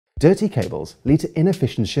Dirty cables lead to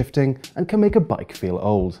inefficient shifting and can make a bike feel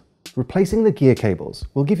old. Replacing the gear cables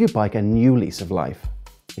will give your bike a new lease of life.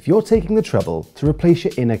 If you're taking the trouble to replace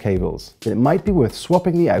your inner cables, then it might be worth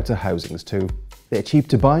swapping the outer housings too. They're cheap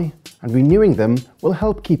to buy, and renewing them will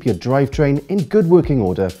help keep your drivetrain in good working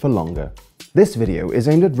order for longer. This video is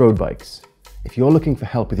aimed at road bikes. If you're looking for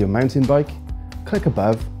help with your mountain bike, click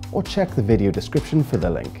above or check the video description for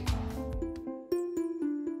the link.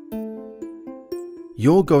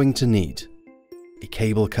 You're going to need a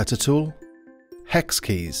cable cutter tool, hex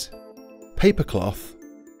keys, paper cloth,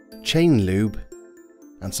 chain lube,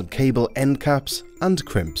 and some cable end caps and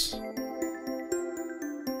crimps.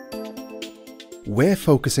 We're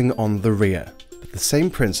focusing on the rear, but the same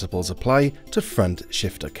principles apply to front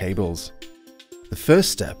shifter cables. The first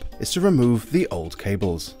step is to remove the old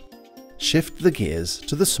cables. Shift the gears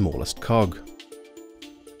to the smallest cog.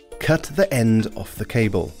 Cut the end off the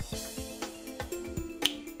cable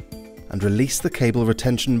and release the cable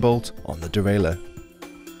retention bolt on the derailleur.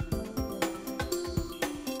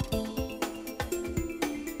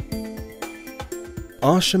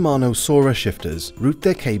 Our Shimano Sora shifters route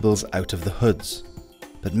their cables out of the hoods,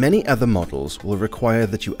 but many other models will require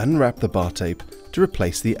that you unwrap the bar tape to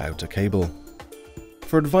replace the outer cable.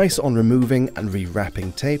 For advice on removing and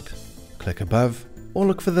rewrapping tape, click above or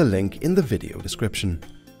look for the link in the video description.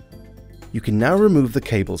 You can now remove the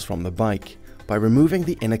cables from the bike by removing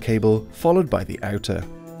the inner cable followed by the outer.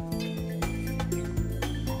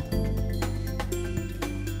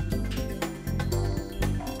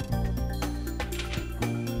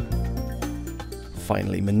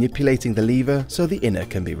 Finally manipulating the lever so the inner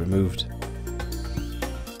can be removed.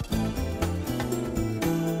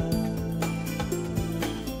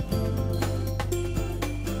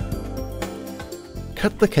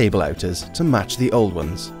 Cut the cable outers to match the old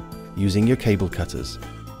ones, using your cable cutters.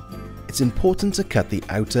 It's important to cut the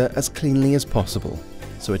outer as cleanly as possible,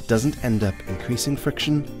 so it doesn't end up increasing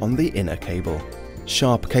friction on the inner cable.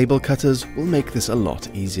 Sharp cable cutters will make this a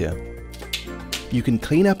lot easier. You can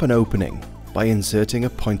clean up an opening by inserting a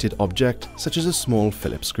pointed object such as a small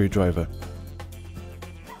Phillips screwdriver.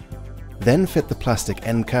 Then fit the plastic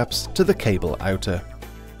end caps to the cable outer.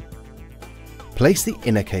 Place the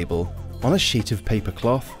inner cable on a sheet of paper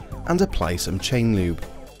cloth and apply some chain lube.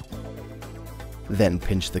 Then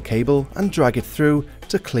pinch the cable and drag it through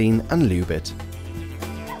to clean and lube it.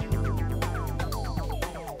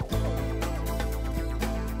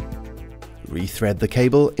 Rethread the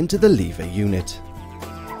cable into the lever unit.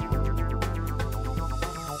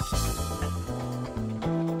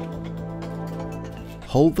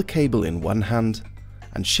 Hold the cable in one hand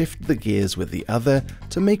and shift the gears with the other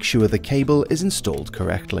to make sure the cable is installed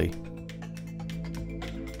correctly.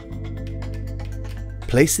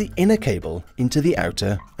 Place the inner cable into the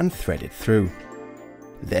outer and thread it through.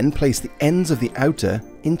 Then place the ends of the outer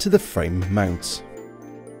into the frame mounts.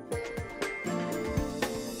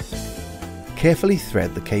 Carefully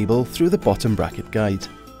thread the cable through the bottom bracket guide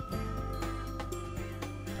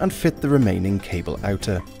and fit the remaining cable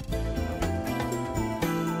outer.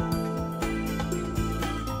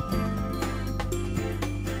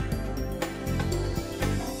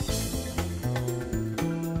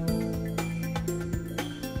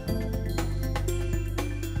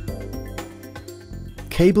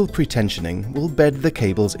 Cable pretensioning will bed the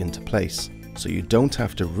cables into place, so you don't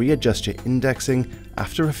have to readjust your indexing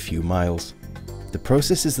after a few miles. The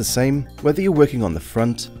process is the same whether you're working on the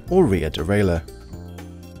front or rear derailleur.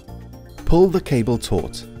 Pull the cable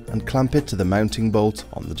taut and clamp it to the mounting bolt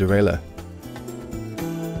on the derailleur.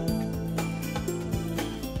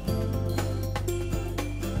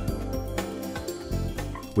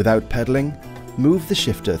 Without pedaling, move the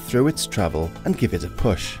shifter through its travel and give it a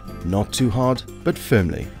push. Not too hard, but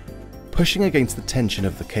firmly. Pushing against the tension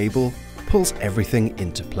of the cable pulls everything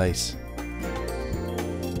into place.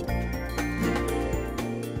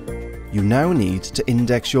 You now need to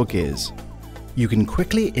index your gears. You can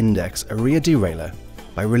quickly index a rear derailleur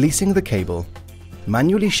by releasing the cable,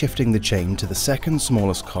 manually shifting the chain to the second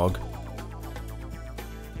smallest cog,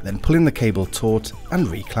 then pulling the cable taut and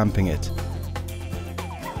reclamping it.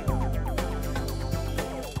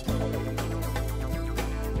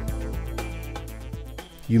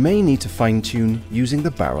 You may need to fine-tune using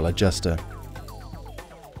the barrel adjuster.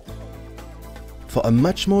 For a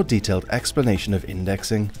much more detailed explanation of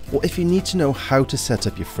indexing, or if you need to know how to set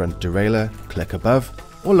up your front derailleur, click above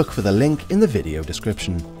or look for the link in the video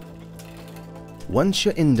description. Once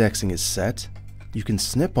your indexing is set, you can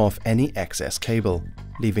snip off any excess cable,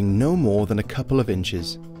 leaving no more than a couple of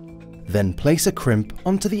inches. Then place a crimp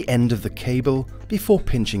onto the end of the cable before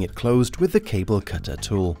pinching it closed with the cable cutter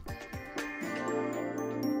tool.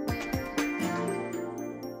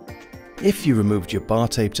 If you removed your bar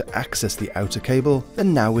tape to access the outer cable,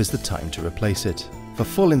 then now is the time to replace it. For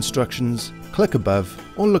full instructions, click above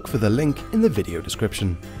or look for the link in the video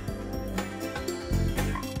description.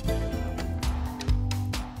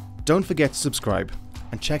 Don't forget to subscribe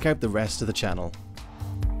and check out the rest of the channel.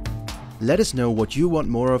 Let us know what you want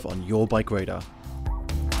more of on your BikeRadar.